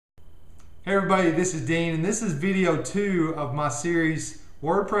Hey everybody, this is Dean, and this is video 2 of my series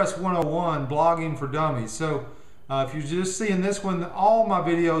WordPress 101 Blogging for Dummies. So if you're just seeing this one, all my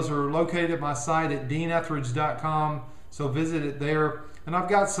videos are located at my site at deanetheridge.com, so visit it there. And I've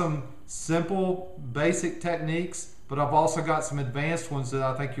got some simple, basic techniques, but I've also got some advanced ones that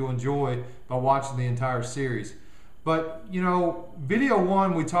I think you'll enjoy by watching the entire series. But you know, video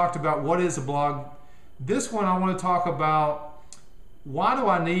 1 we talked about what is a blog. This one I want to talk about why do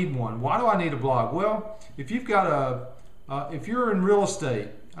I need one? Why do I need a blog? Well, if you've got if you're in real estate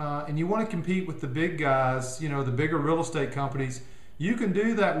and you want to compete with the big guys, you know, the bigger real estate companies, you can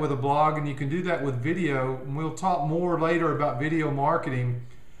do that with a blog and you can do that with video. And we'll talk more later about video marketing,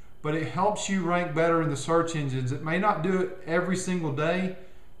 but it helps you rank better in the search engines. It may not do it every single day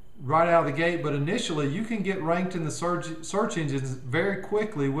right out of the gate, but initially you can get ranked in the search engines very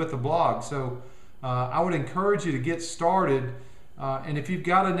quickly with a blog. So I would encourage you to get started. And if you've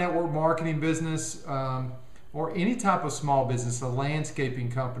got a network marketing business or any type of small business, a landscaping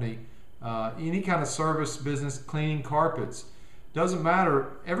company, any kind of service business, cleaning carpets, doesn't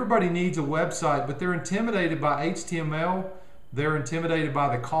matter. Everybody needs a website, but they're intimidated by HTML. They're intimidated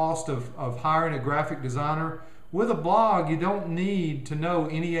by the cost of hiring a graphic designer. With a blog, you don't need to know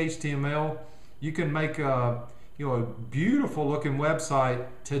any HTML. You can make a beautiful looking website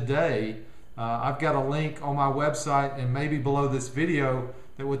today. I've got a link on my website and maybe below this video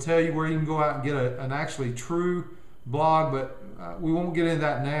that will tell you where you can go out and get an actually true blog, but we won't get into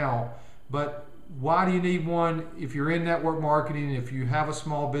that now. But why do you need one? If you're in network marketing, if you have a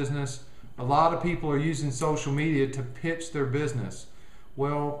small business, a lot of people are using social media to pitch their business.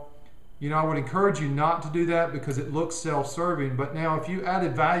 Well, you know, I would encourage you not to do that because it looks self-serving. But now if you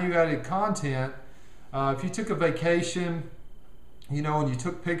added value-added content, if you took a vacation, you know, and you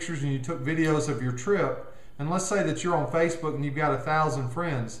took pictures and you took videos of your trip, and let's say that you're on Facebook and you've got 1,000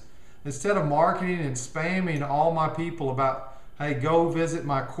 friends, instead of marketing and spamming all my people about, hey, go visit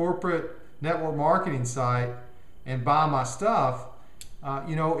my corporate network marketing site and buy my stuff,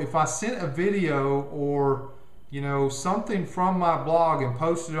 you know, if I sent a video or, you know, something from my blog and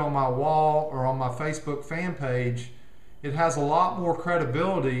posted it on my wall or on my Facebook fan page, it has a lot more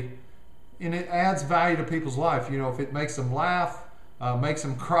credibility and it adds value to people's life. You know, if it makes them laugh, makes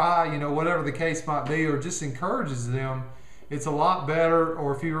them cry, you know, whatever the case might be, or just encourages them, it's a lot better.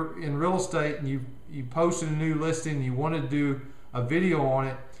 Or if you're in real estate and you posted a new listing and you want to do a video on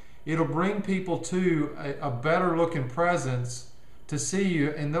it, it'll bring people to a better looking presence to see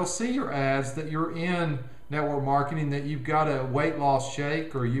you, and they'll see your ads that you're in network marketing, that you've got a weight loss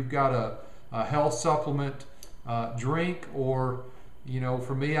shake or you've got a health supplement drink, or, you know,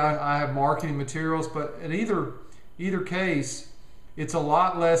 for me, I have marketing materials. But in either case, it's a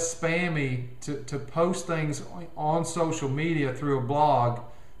lot less spammy to post things on social media through a blog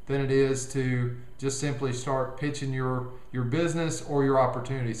than it is to just simply start pitching your business or your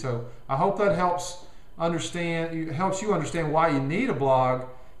opportunity. So I hope that helps you understand why you need a blog,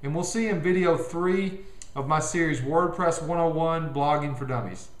 and we'll see in video 3 of my series WordPress 101 Blogging for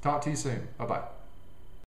Dummies. Talk to you soon. Bye-bye.